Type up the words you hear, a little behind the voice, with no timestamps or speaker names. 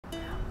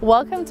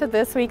Welcome to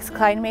this week's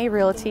Kline May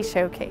Realty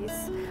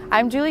Showcase.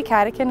 I'm Julie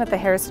Katykhin at the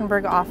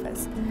Harrisonburg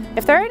office.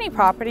 If there are any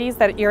properties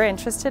that you're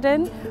interested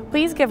in,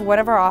 please give one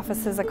of our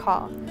offices a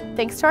call.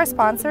 Thanks to our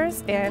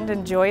sponsors and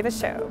enjoy the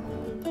show.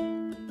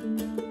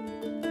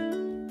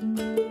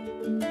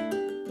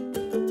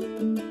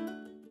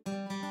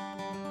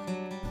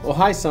 Well,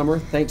 hi Summer.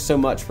 Thanks so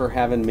much for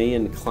having me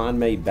and Kline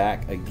May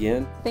back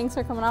again. Thanks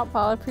for coming out,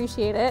 Paul. I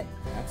appreciate it.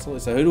 Absolutely.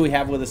 So who do we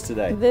have with us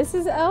today? This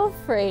is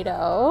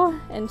Alfredo,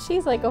 and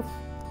she's like a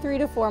 3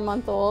 to 4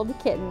 month old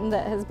kitten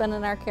that has been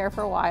in our care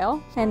for a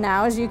while. And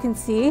now, as you can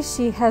see,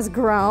 she has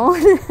grown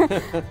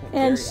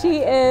and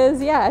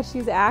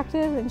she's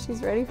active and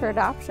she's ready for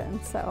adoption.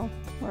 So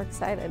we're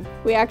excited.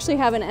 We actually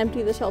have an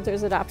Empty the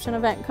Shelters adoption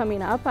event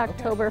coming up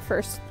October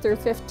 1st through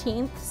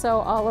 15th. So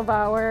all of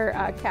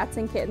our cats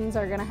and kittens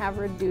are gonna have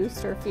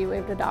reduced or fee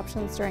waived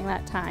adoptions during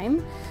that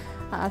time.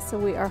 So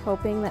we are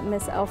hoping that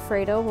Miss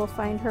Alfredo will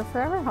find her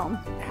forever home.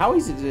 How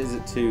easy is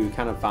it to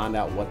kind of find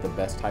out what the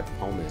best type of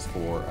home is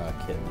for a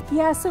kitten?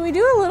 Yeah, so we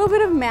do a little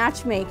bit of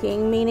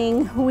matchmaking,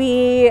 meaning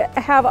we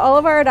have all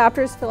of our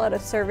adopters fill out a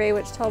survey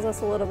which tells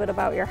us a little bit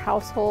about your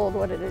household,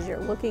 what it is you're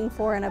looking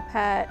for in a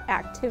pet,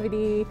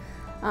 activity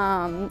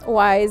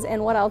wise,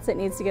 and what else it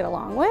needs to get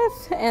along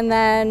with. And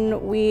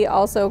then we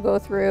also go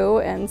through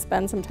and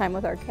spend some time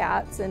with our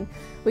cats, and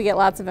we get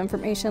lots of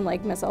information,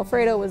 like Miss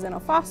Alfredo was in a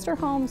foster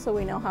home, so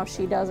we know how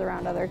she does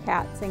around other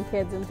cats and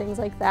kids and things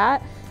like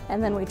that.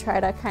 And then we try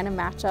to kind of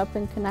match up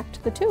and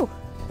connect the two.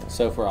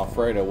 So for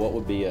Alfredo, what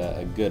would be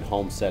a good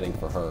home setting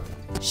for her?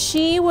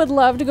 She would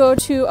love to go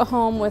to a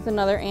home with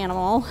another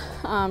animal.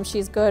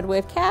 She's good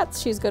with cats,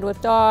 she's good with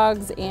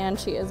dogs, and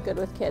she is good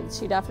with kids.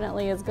 She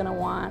definitely is going to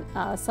want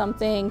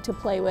something to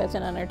play with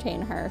and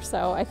entertain her.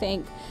 So I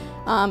think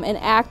an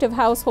active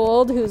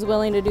household who's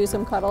willing to do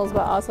some cuddles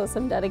but also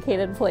some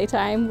dedicated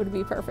playtime would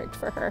be perfect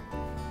for her.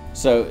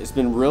 So it's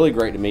been really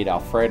great to meet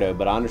Alfredo,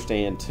 but I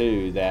understand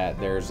too that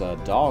there's a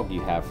dog you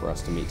have for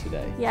us to meet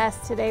today.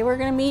 Yes, today we're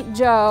going to meet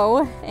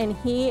Joe, and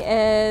he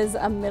is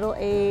a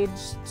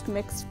middle-aged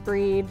mixed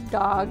breed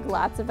dog,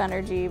 lots of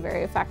energy,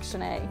 very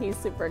affectionate. He's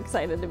super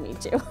excited to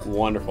meet you.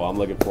 Wonderful, I'm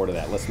looking forward to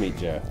that. Let's meet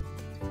Joe.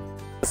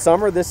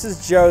 Summer, this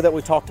is Joe that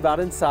we talked about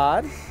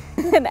inside.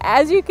 And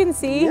as you can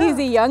see, he's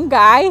a young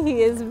guy.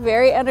 He is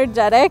very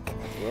energetic.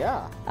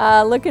 Yeah.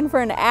 Looking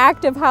for an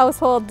active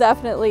household,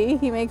 definitely.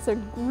 He makes a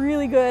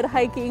really good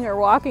hiking or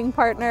walking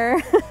partner.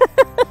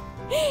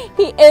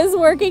 He is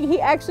working.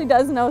 He actually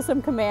does know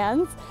some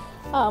commands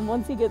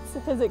once he gets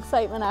his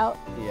excitement out.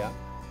 Yeah.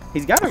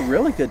 He's got a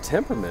really good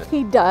temperament.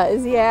 He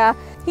does, yeah.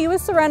 He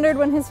was surrendered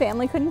when his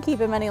family couldn't keep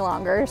him any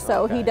longer,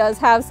 so he does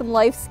have some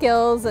life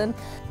skills and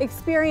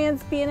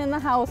experience being in the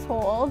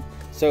household.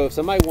 So if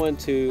somebody wanted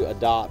to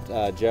adopt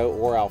Joe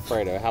or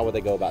Alfredo, how would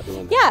they go about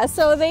doing that? Yeah,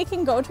 so they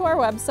can go to our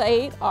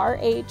website,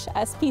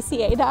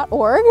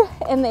 RHSPCA.org,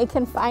 and they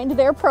can find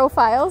their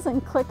profiles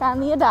and click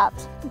on the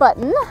adopt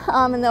button,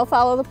 and they'll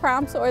follow the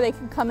prompts, or they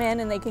can come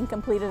in and they can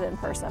complete it in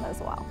person as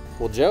well.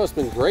 Well, Joe, it's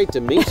been great to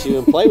meet you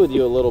and play with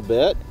you a little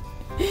bit.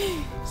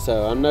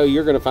 So I know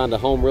you're going to find a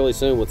home really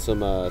soon with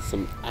some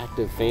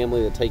active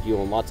family that take you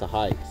on lots of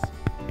hikes.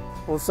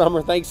 Well,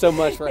 Summer, thanks so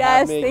much for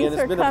having me again.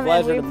 It's been a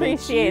pleasure to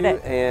meet you,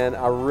 and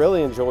I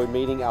really enjoyed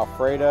meeting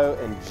Alfredo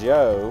and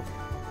Joe,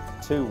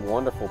 two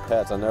wonderful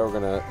pets. I know we're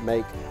going to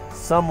make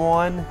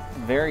someone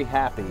very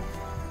happy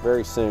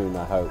very soon,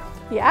 I hope.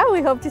 Yeah,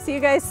 we hope to see you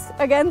guys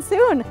again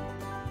soon.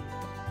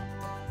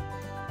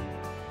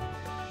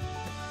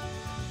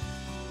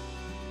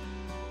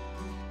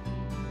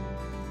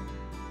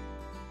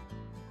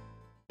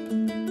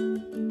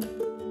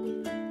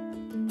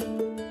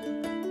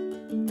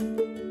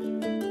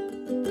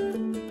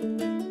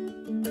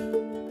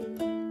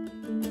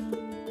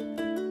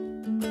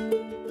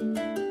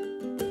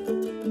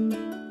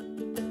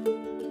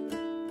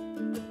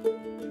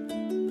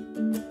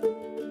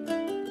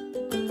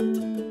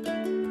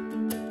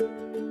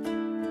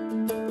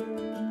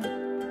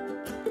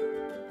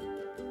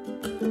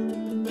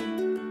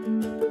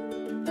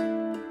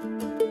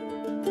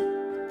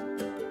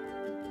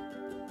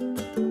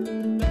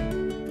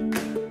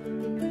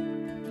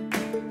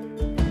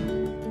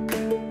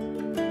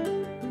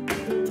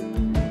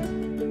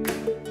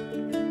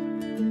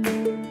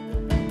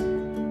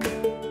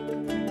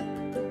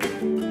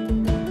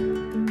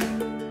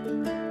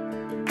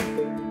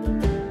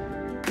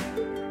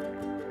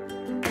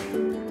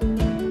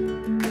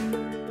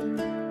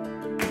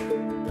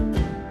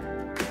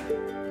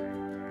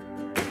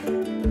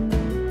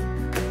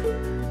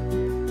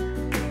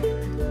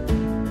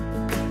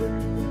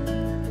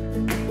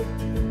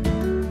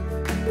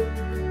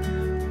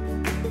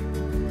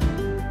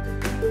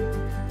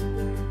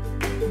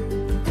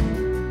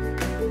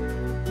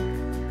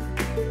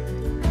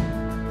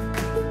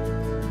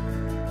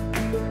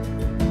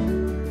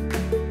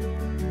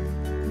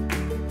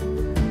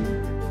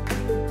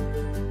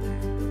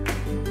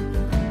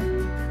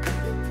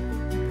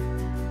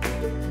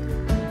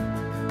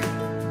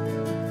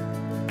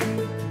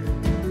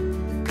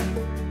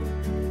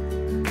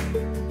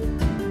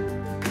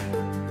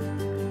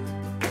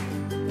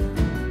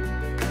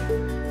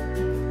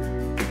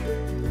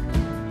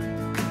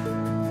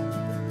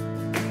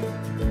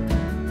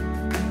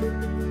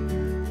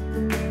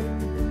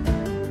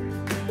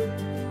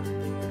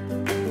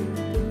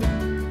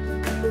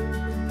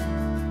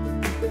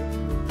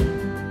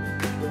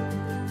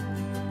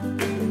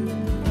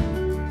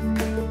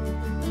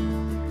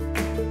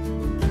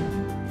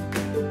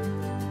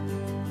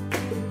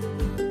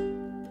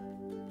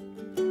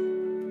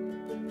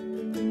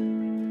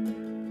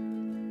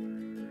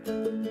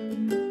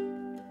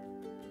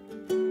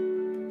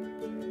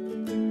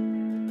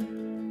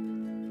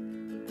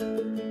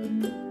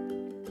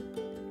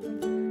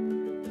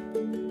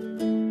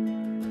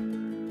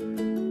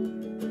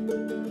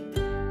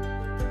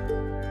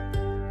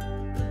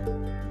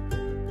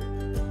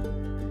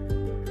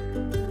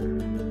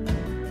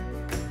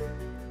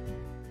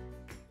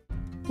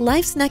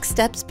 Life's next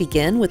steps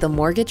begin with a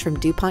mortgage from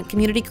DuPont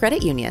Community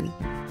Credit Union.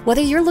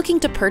 Whether you're looking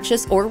to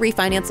purchase or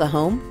refinance a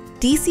home,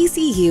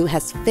 DCCU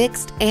has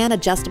fixed and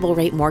adjustable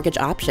rate mortgage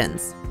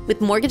options,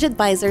 with mortgage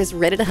advisors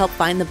ready to help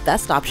find the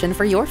best option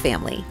for your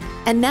family.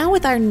 And now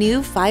with our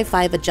new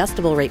 5/5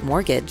 adjustable rate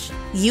mortgage,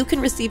 you can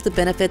receive the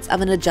benefits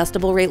of an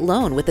adjustable rate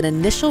loan with an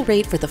initial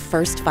rate for the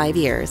first 5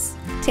 years.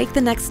 Take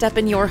the next step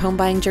in your home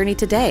buying journey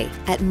today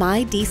at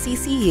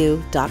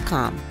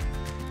mydccu.com.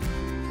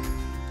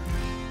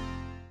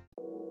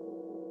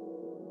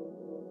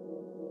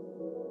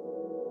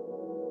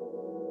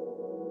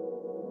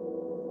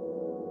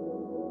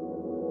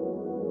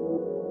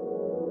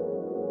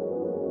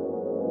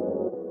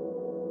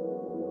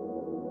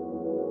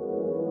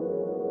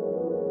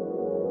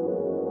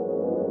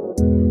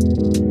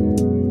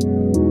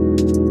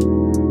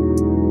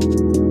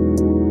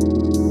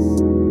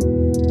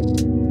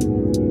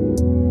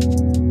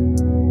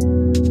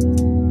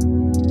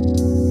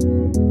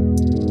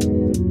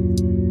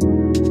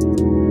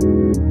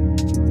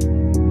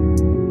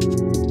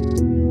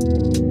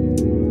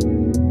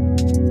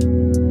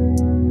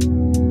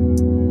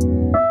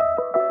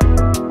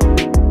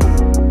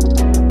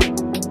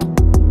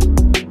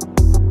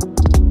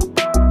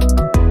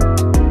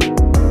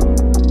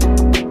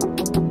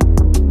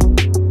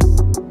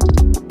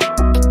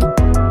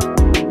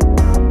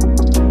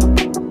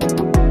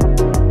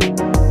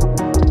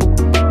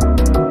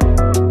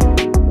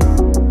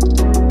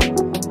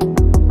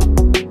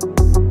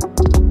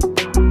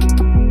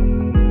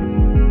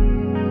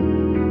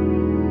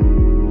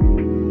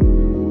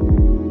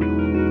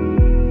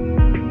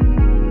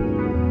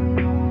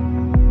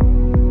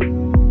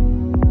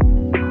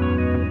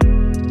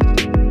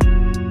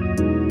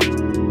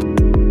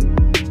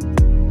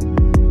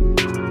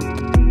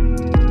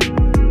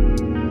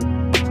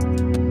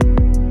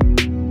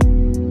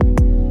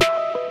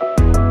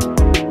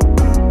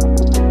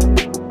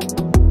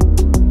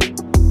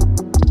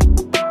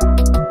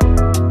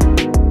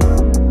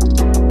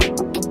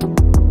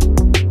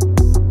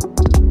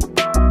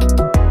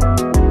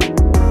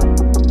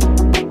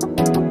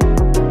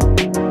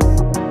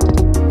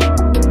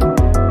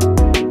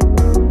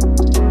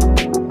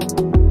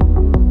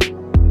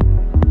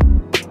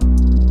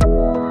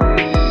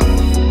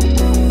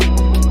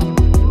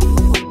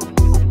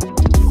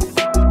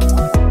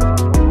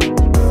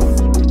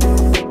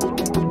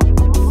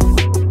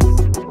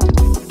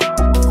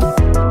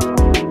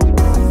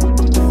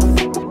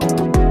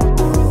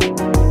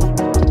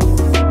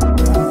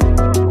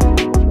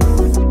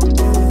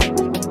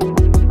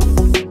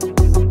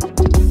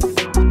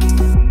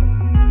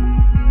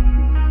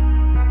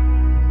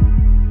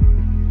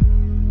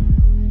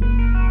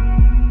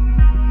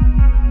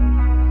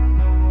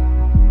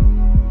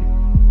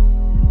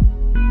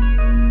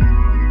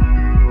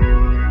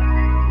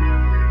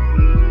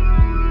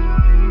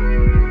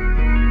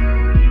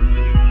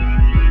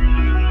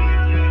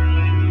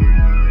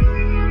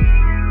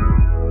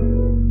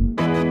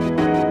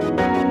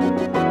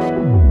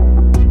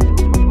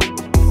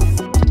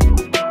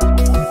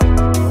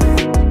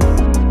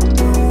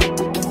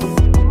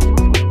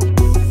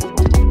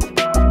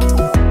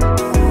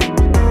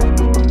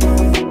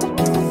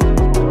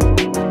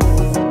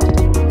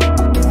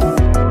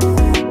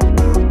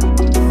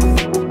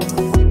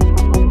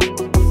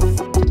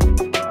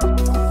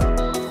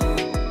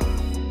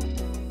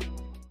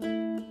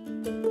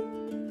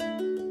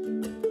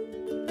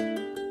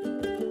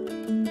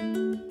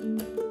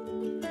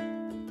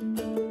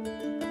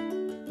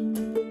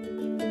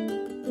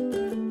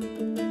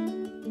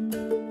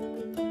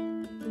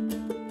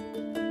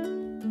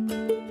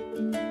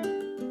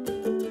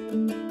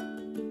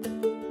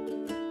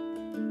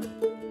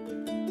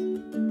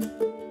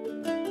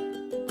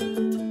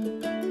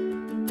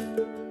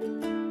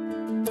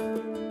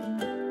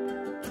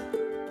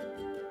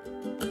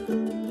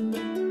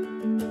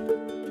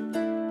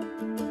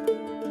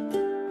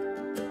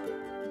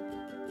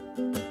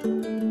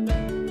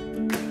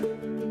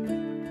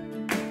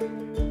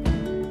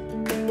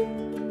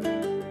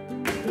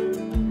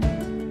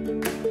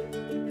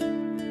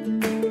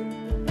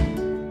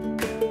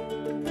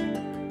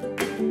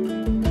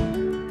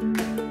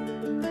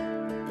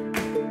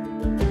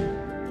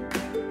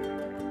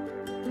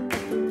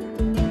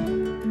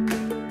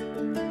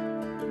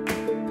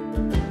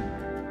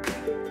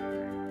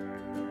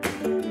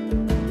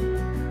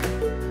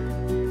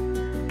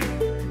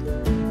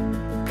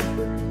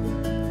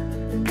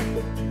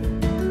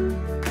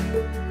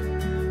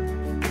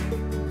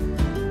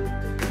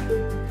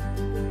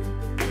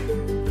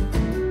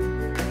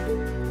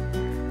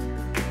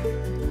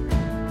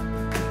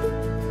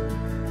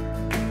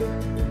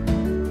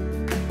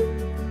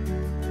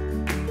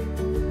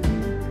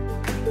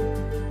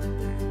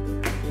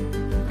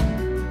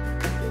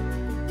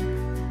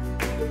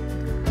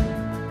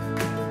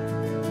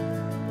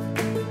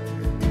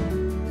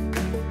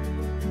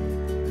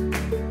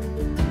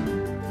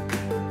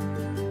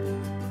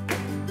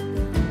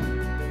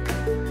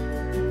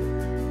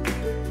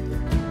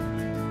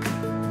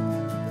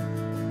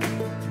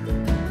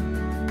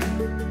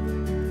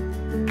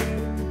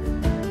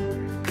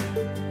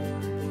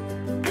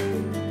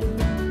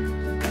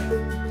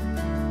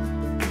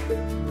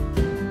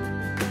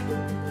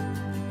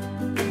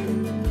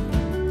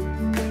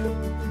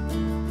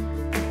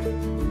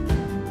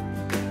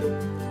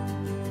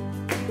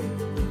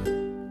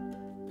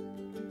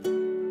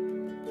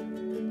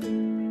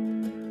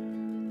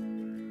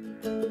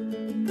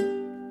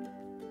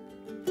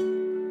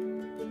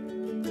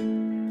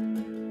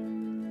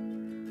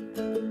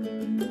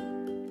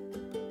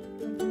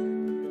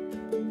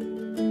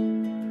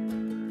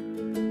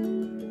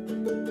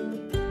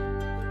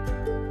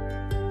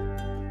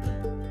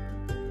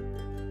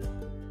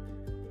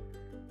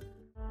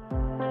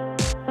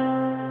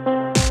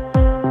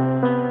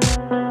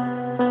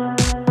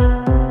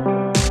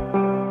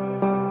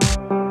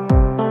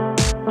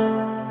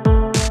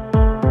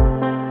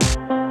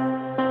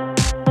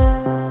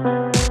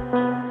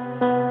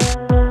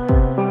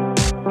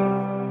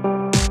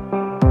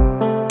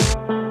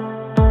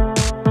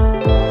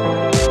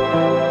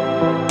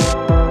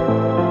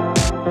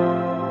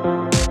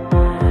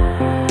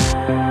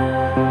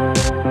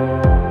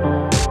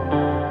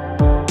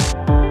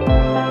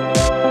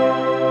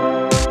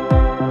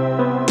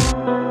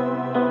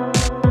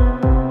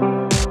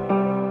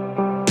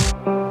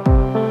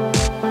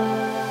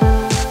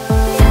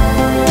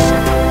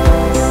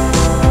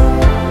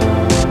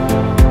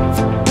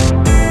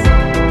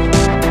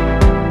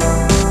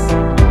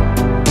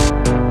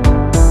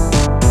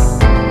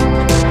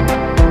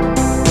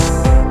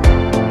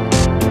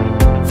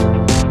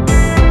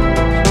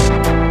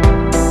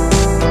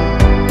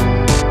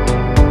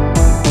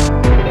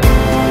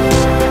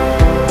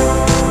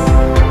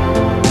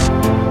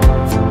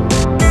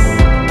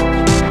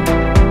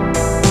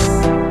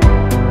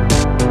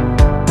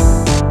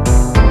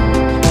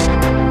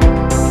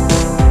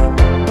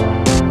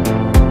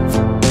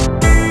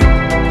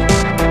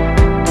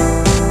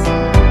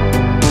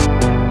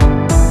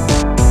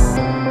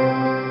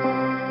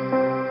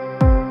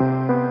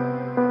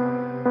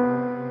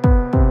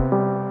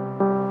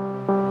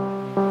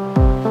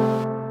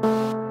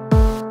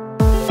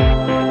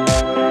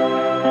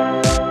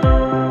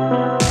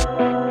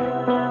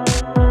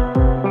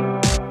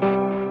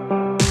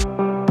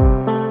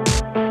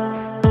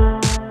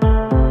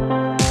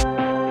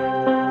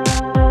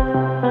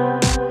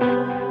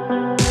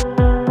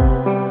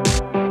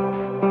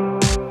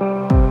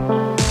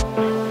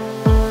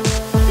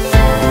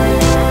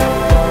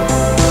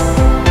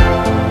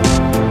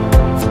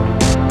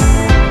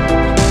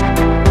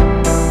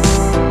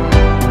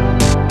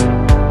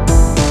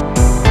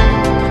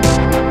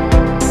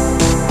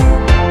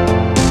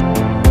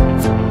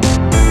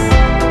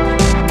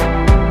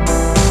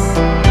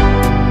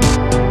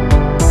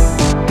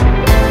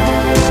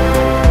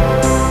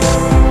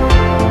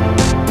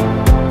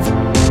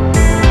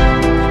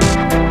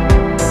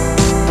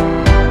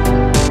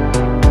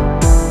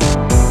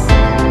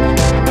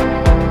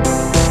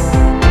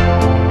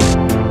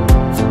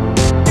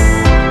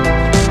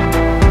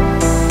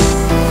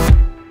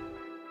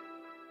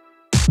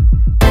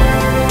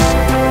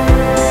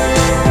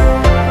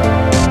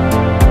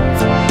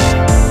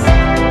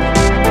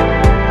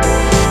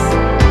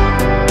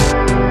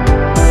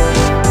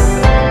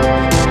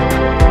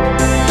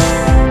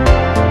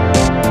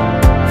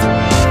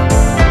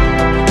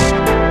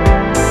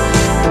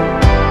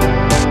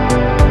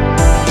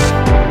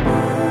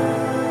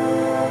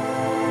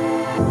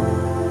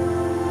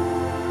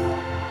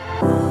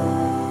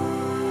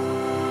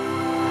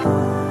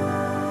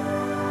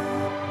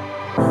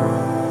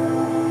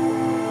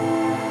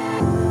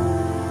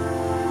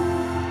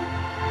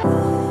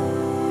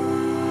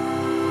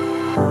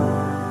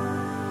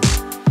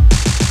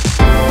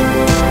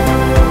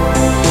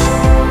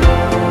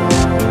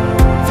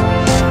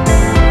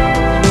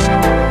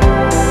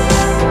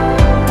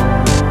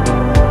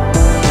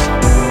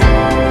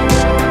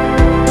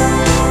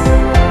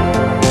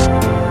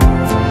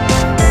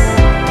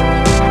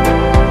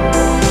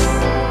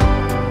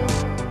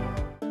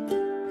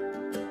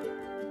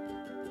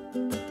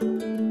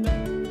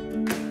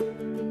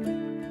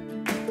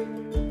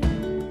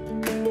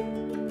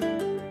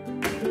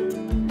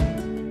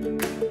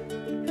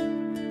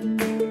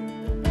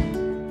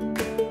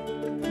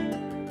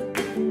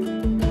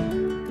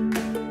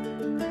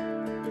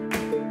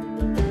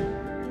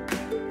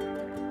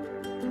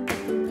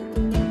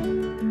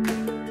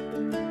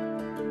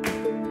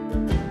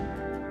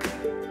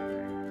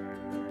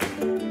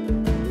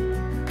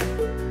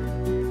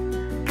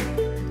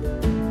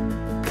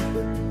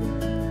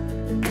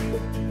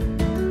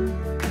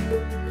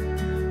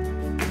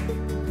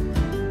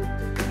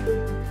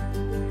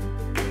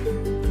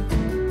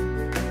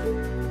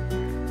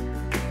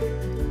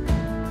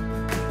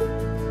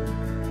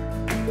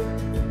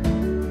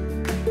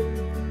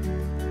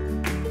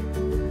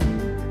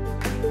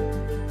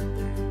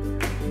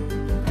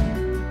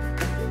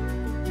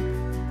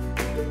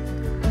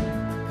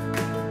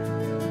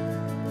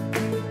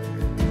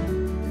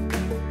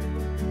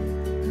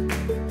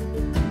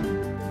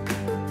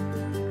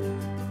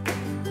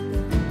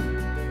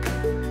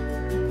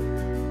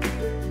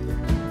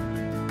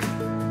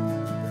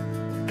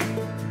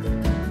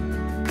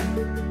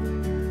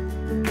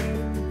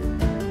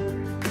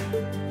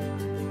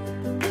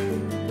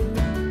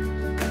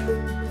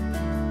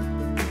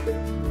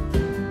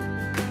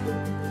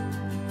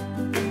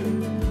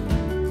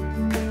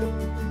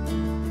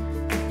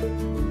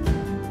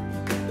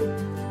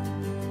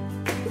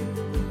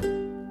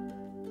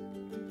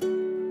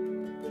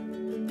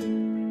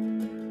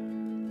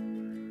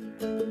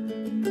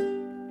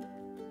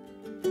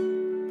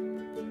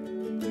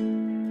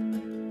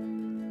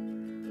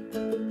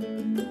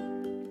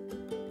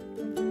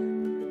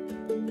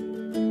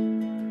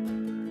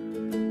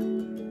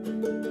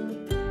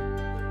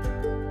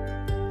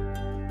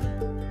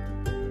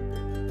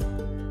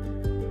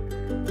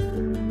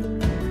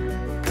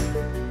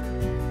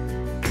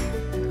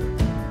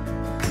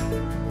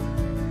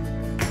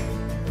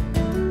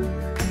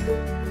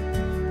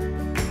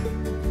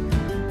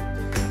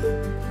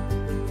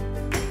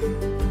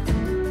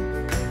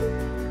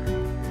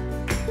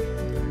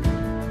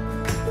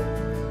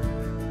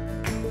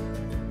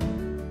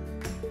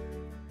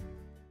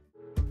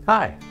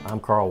 Hi, I'm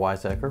Karl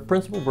Waizecker,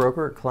 Principal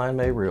Broker at Kline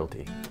May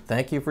Realty.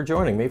 Thank you for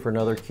joining me for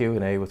another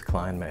Q&A with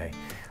Kline May.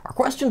 Our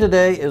question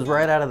today is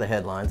right out of the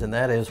headlines, and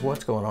that is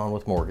what's going on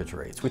with mortgage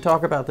rates. We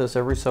talk about this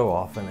every so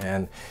often,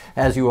 and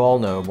as you all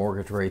know,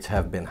 mortgage rates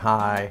have been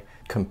high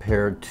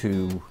compared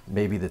to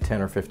maybe the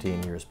 10 or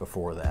 15 years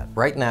before that.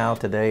 Right now,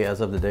 today,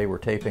 as of the day we're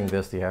taping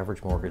this, the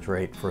average mortgage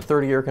rate for a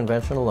 30-year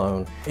conventional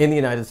loan in the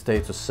United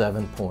States is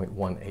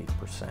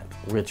 7.18%,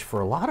 which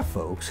for a lot of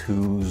folks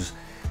whose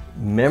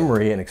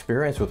memory and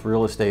experience with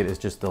real estate is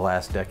just the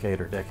last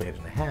decade or decade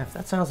and a half,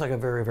 that sounds like a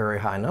very, very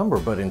high number.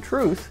 But in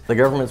truth, the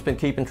government's been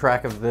keeping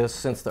track of this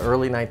since the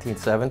early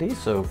 1970s,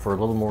 so for a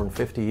little more than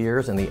 50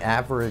 years, and the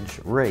average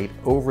rate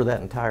over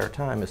that entire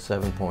time is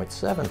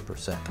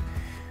 7.7%.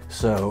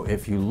 So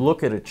if you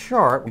look at a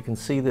chart, we can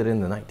see that in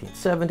the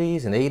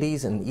 1970s and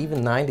 80s and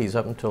even 90s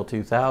up until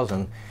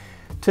 2000,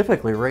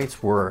 typically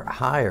rates were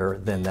higher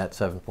than that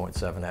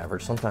 7.7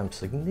 average, sometimes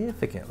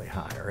significantly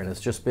higher. And it's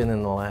just been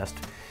in the last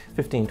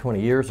 15, 20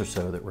 years or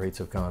so that rates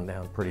have gone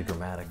down pretty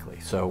dramatically.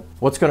 So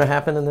what's going to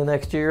happen in the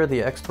next year?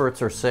 The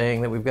experts are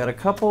saying that we've got a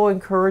couple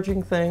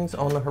encouraging things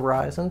on the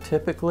horizon.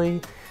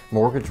 Typically,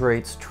 mortgage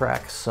rates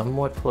track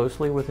somewhat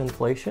closely with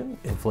inflation.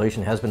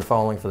 Inflation has been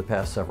falling for the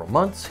past several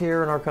months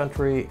here in our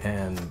country,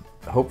 and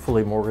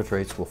hopefully mortgage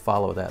rates will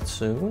follow that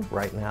soon.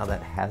 Right now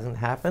that hasn't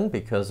happened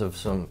because of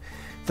some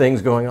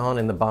things going on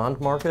in the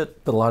bond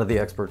market, but a lot of the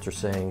experts are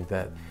saying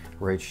that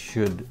rates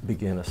should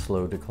begin a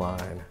slow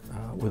decline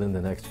within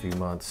the next few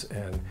months,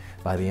 and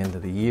by the end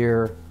of the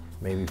year,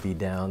 maybe be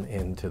down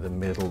into the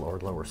middle or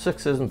lower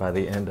sixes, and by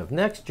the end of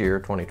next year,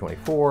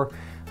 2024,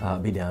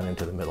 be down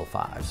into the middle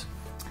fives.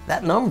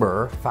 That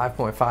number,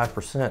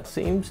 5.5%,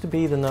 seems to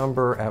be the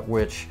number at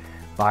which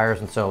buyers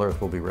and sellers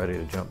will be ready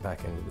to jump back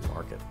into the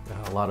market.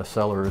 A lot of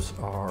sellers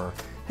are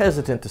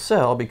hesitant to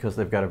sell because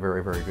they've got a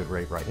very, very good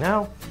rate right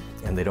now,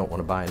 and they don't want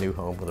to buy a new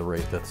home with a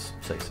rate that's,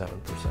 say, 7%.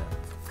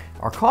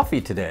 Our coffee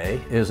today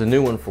is a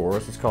new one for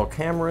us. It's called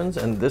Cameron's,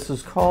 and this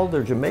is called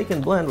their Jamaican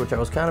blend, which I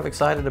was kind of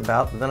excited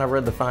about, but then I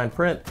read the fine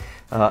print,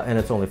 and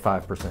it's only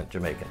 5%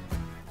 Jamaican.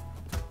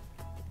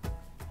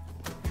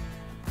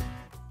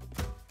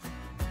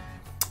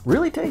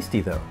 Really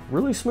tasty though,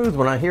 really smooth.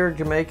 When I hear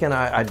Jamaican,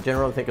 I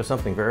generally think of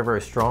something very, very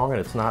strong, and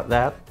it's not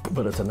that,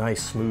 but it's a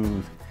nice,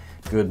 smooth,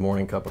 good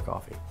morning cup of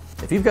coffee.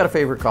 If you've got a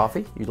favorite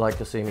coffee you'd like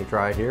to see me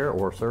try here,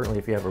 or certainly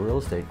if you have a real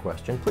estate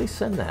question, please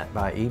send that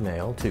by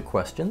email to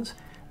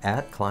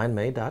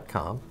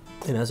questions@klinemay.com.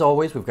 And as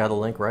always, we've got a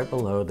link right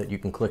below that you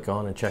can click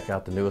on and check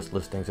out the newest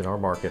listings in our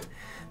market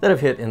that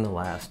have hit in the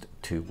last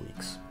 2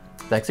 weeks.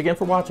 Thanks again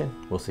for watching.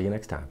 We'll see you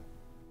next time.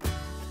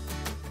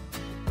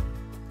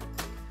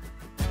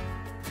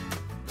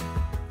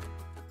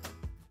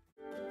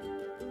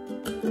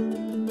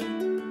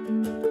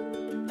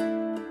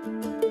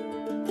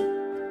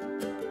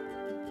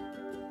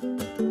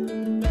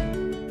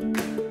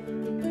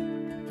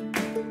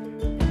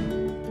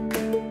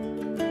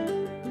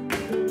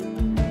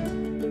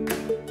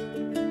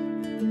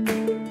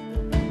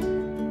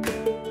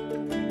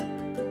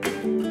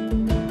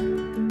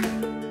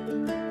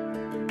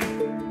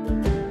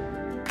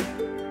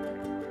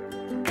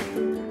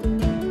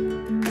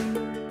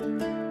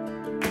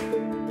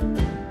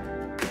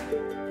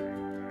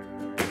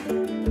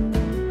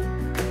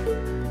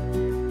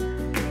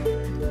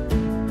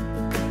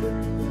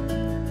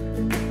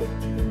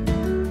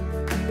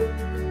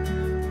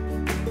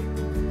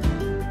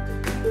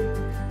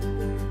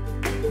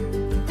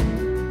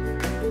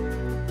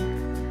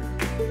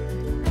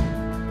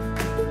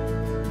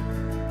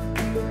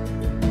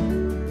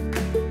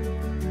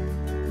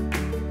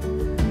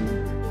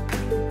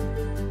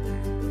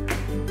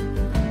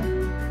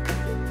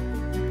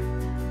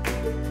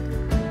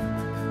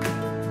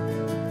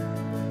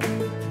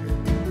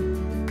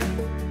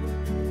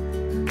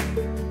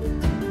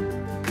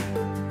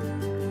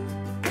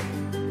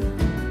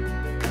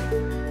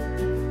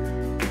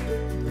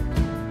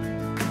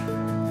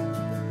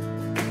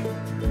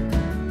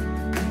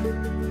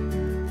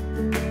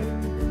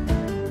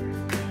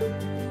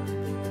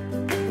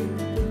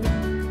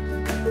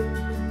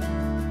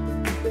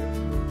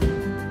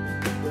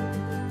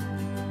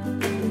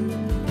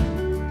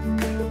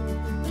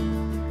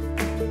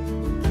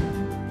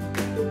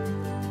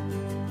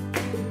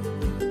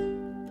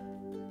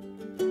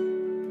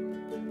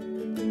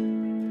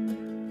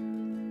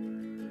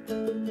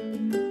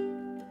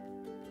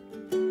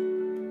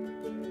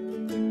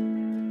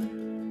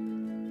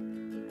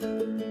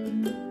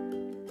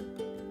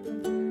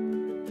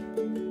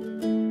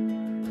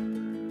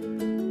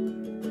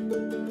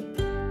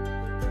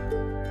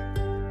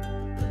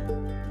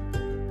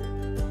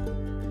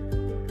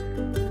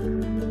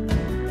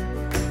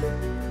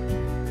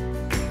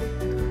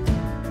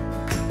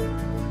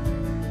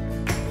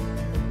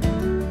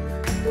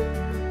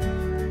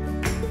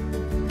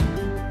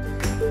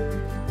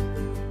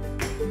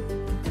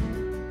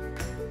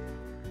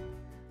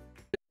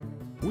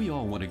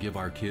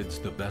 our kids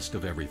the best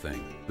of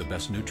everything, the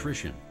best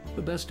nutrition,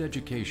 the best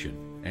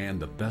education, and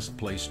the best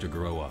place to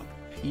grow up.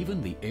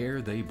 Even the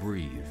air they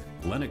breathe.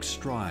 Lennox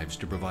strives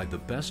to provide the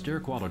best air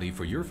quality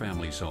for your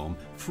family's home,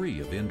 free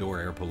of indoor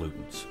air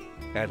pollutants.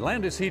 At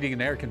Landis Heating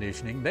and Air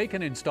Conditioning, they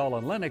can install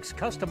a Lennox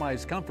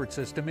customized comfort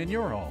system in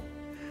your home.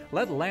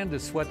 Let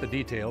Landis sweat the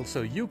details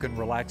so you can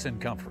relax in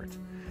comfort.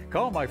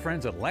 Call my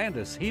friends at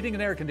Landis Heating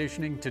and Air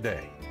Conditioning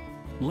today.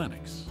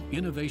 Lennox,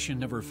 innovation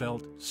never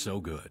felt so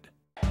good.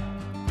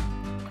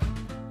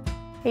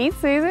 Hey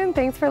Susan,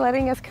 thanks for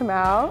letting us come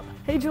out.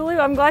 Hey Julie,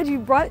 I'm glad you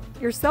brought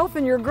yourself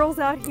and your girls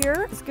out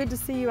here. It's good to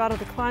see you out of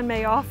the Kline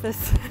May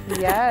office.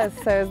 Yes,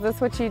 so is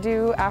this what you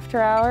do after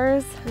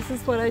hours? This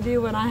is what I do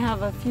when I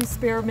have a few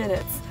spare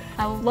minutes.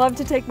 I love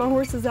to take my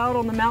horses out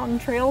on the mountain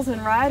trails and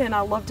ride, and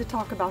I love to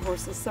talk about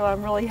horses. So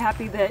I'm really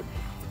happy that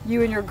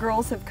you and your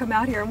girls have come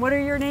out here. And what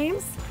are your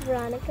names?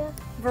 Veronica.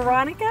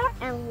 Veronica?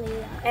 And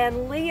Leah.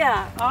 And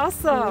Leah,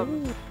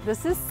 awesome.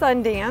 This is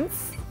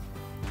Sundance,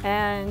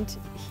 and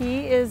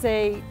he is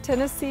a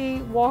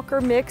Tennessee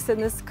Walker mix,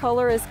 and this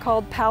color is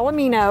called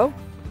Palomino.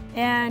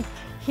 And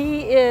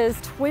he is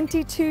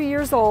 22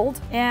 years old.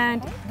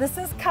 And this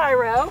is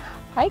Cairo.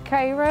 Hi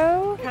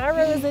Cairo.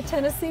 Cairo is a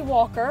Tennessee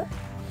Walker.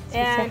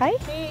 And hi.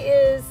 he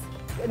is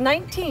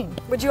 19.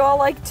 Would you all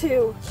like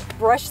to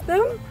brush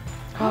them?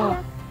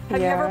 Oh, Have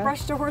you ever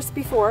brushed a horse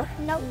before?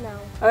 No.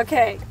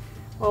 Okay,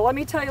 well let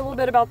me tell you a little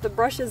bit about the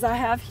brushes I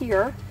have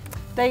here.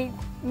 They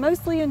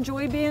mostly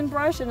enjoy being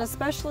brushed, and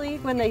especially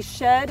when they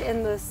shed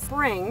in the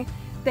spring,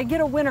 they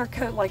get a winter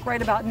coat like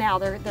right about now.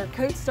 Their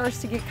coat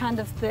starts to get kind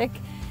of thick,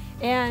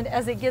 and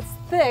as it gets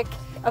thick,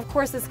 of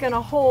course it's going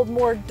to hold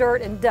more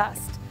dirt and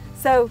dust.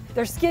 So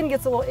their skin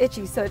gets a little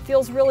itchy, so it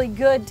feels really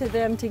good to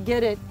them to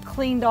get it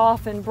cleaned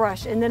off and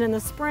brushed. And then in the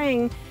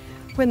spring,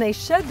 when they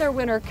shed their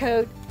winter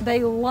coat,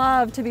 they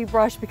love to be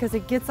brushed because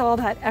it gets all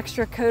that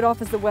extra coat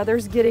off as the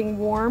weather's getting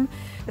warm.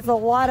 It's a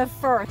lot of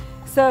fur.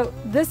 So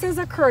this is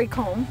a curry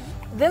comb.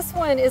 This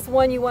one is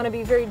one you want to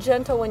be very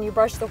gentle when you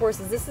brush the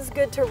horses. This is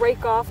good to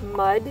rake off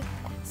mud.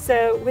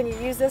 So when you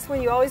use this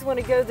one, you always want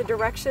to go the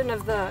direction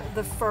of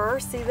the fur,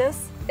 see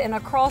this? And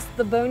across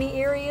the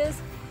bony areas,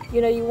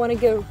 you know, you want to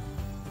go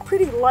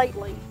pretty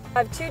lightly. I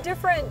have two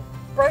different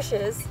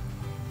brushes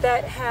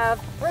that have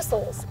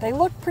bristles. They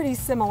look pretty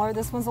similar.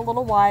 This one's a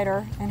little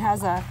wider and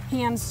has a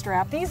hand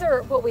strap. These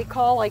are what we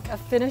call like a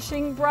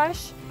finishing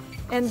brush,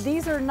 and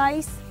these are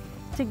nice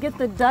to get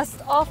the dust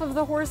off of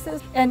the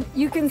horses. And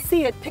you can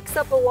see it picks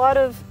up a lot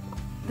of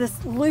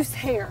this loose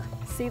hair.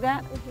 See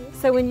that?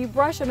 So when you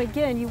brush them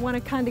again, you want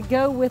to kind of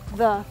go with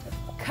the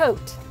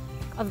coat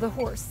of the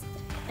horse,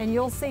 and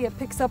you'll see it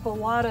picks up a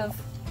lot of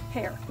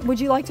hair. Would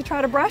you like to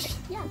try to brush?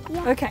 Yeah.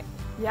 Okay.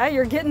 Yeah,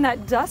 you're getting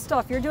that dust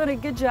off. You're doing a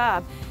good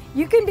job.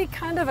 You can be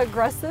kind of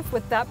aggressive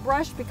with that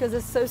brush because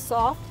it's so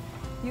soft.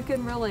 You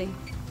can really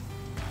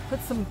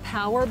put some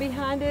power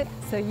behind it,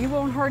 so you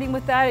won't hurt him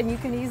with that, and you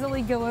can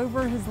easily go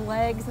over his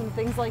legs and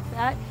things like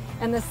that.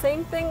 And the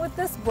same thing with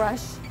this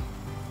brush.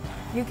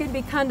 You can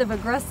be kind of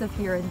aggressive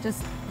here and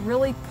just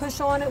really push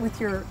on it with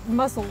your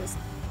muscles.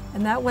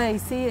 And that way,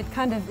 see, it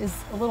kind of is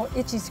a little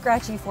itchy,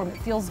 scratchy for him.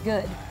 It feels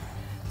good.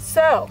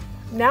 So,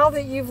 now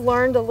that you've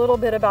learned a little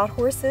bit about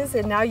horses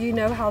and now you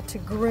know how to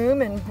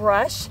groom and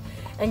brush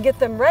and get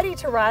them ready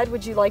to ride,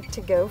 would you like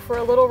to go for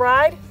a little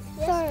ride?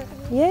 Yes.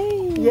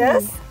 Yay.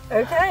 Yes?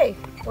 Okay,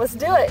 let's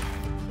do it.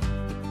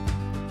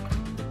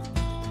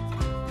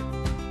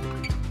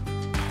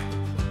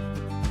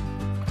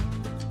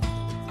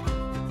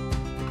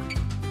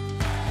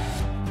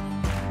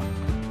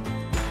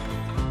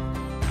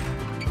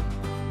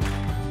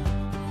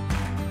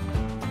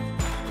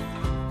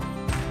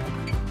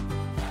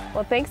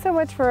 Well, thanks so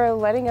much for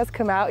letting us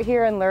come out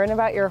here and learn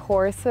about your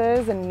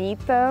horses and meet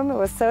them. It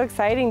was so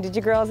exciting. Did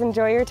you girls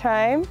enjoy your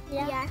time?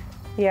 Yeah.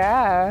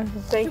 Yeah.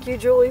 Thank you,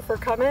 Julie, for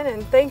coming,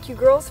 and thank you,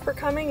 girls, for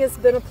coming. It's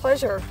been a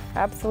pleasure.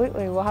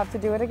 Absolutely. We'll have to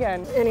do it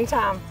again.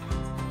 Anytime.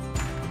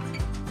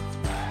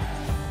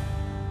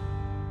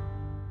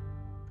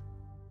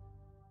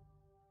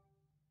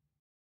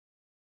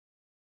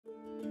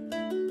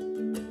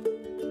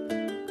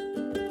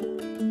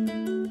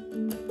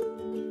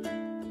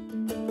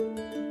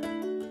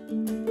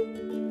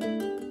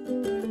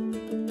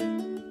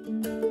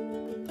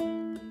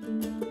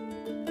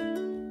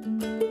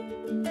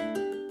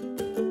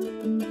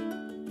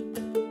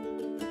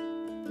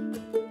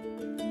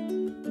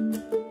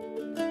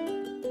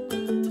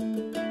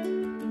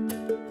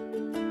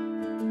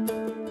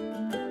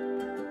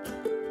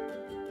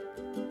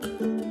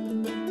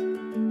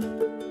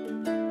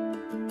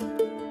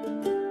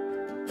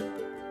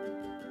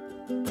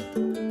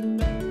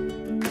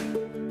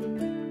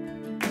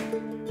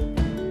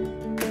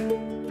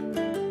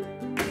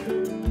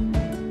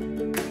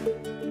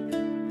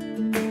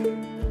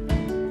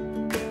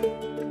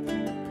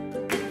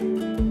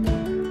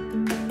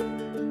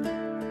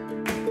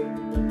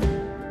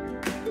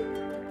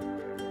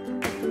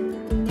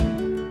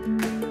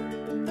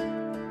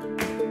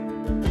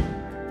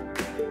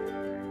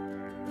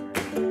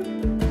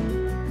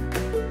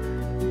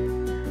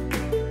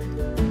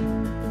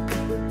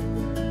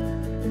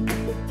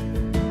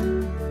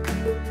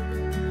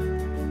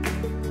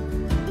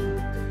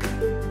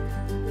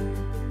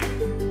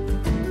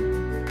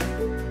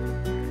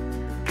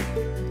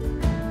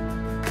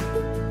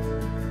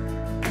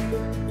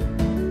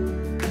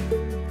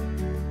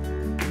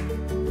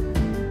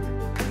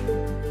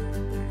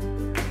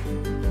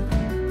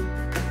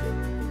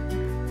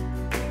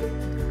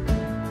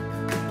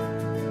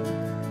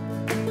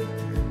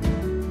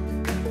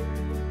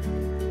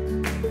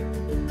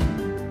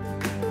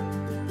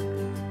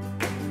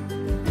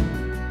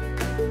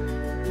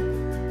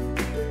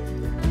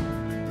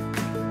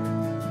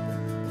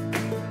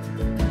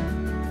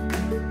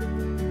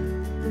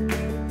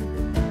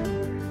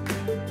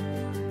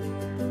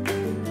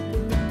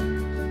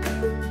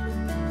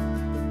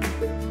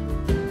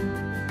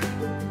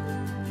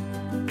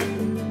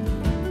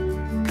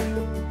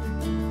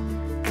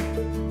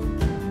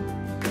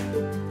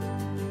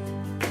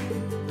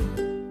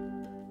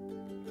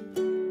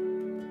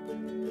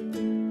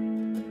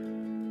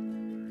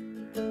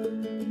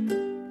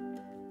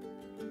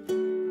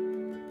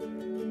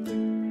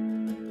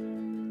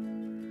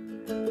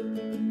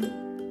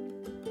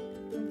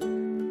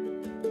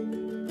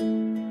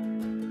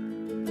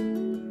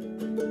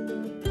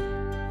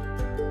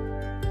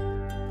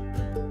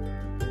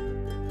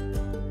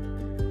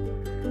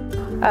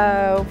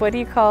 What do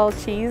you call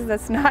cheese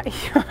that's not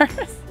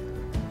yours?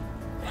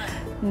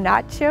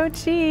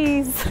 Nacho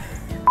cheese.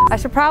 I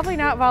should probably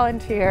not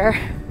volunteer.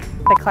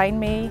 The Kline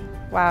May.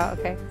 Wow,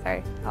 okay,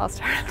 sorry. I'll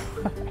start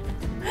over.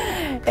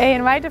 Hey,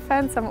 in my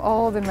defense, I'm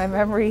old and my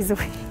memory's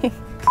weak.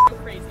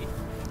 Crazy.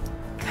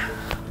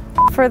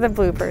 For the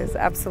bloopers,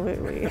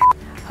 absolutely.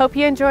 Hope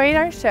you enjoyed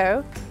our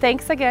show.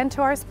 Thanks again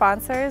to our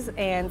sponsors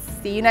and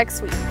see you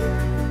next week.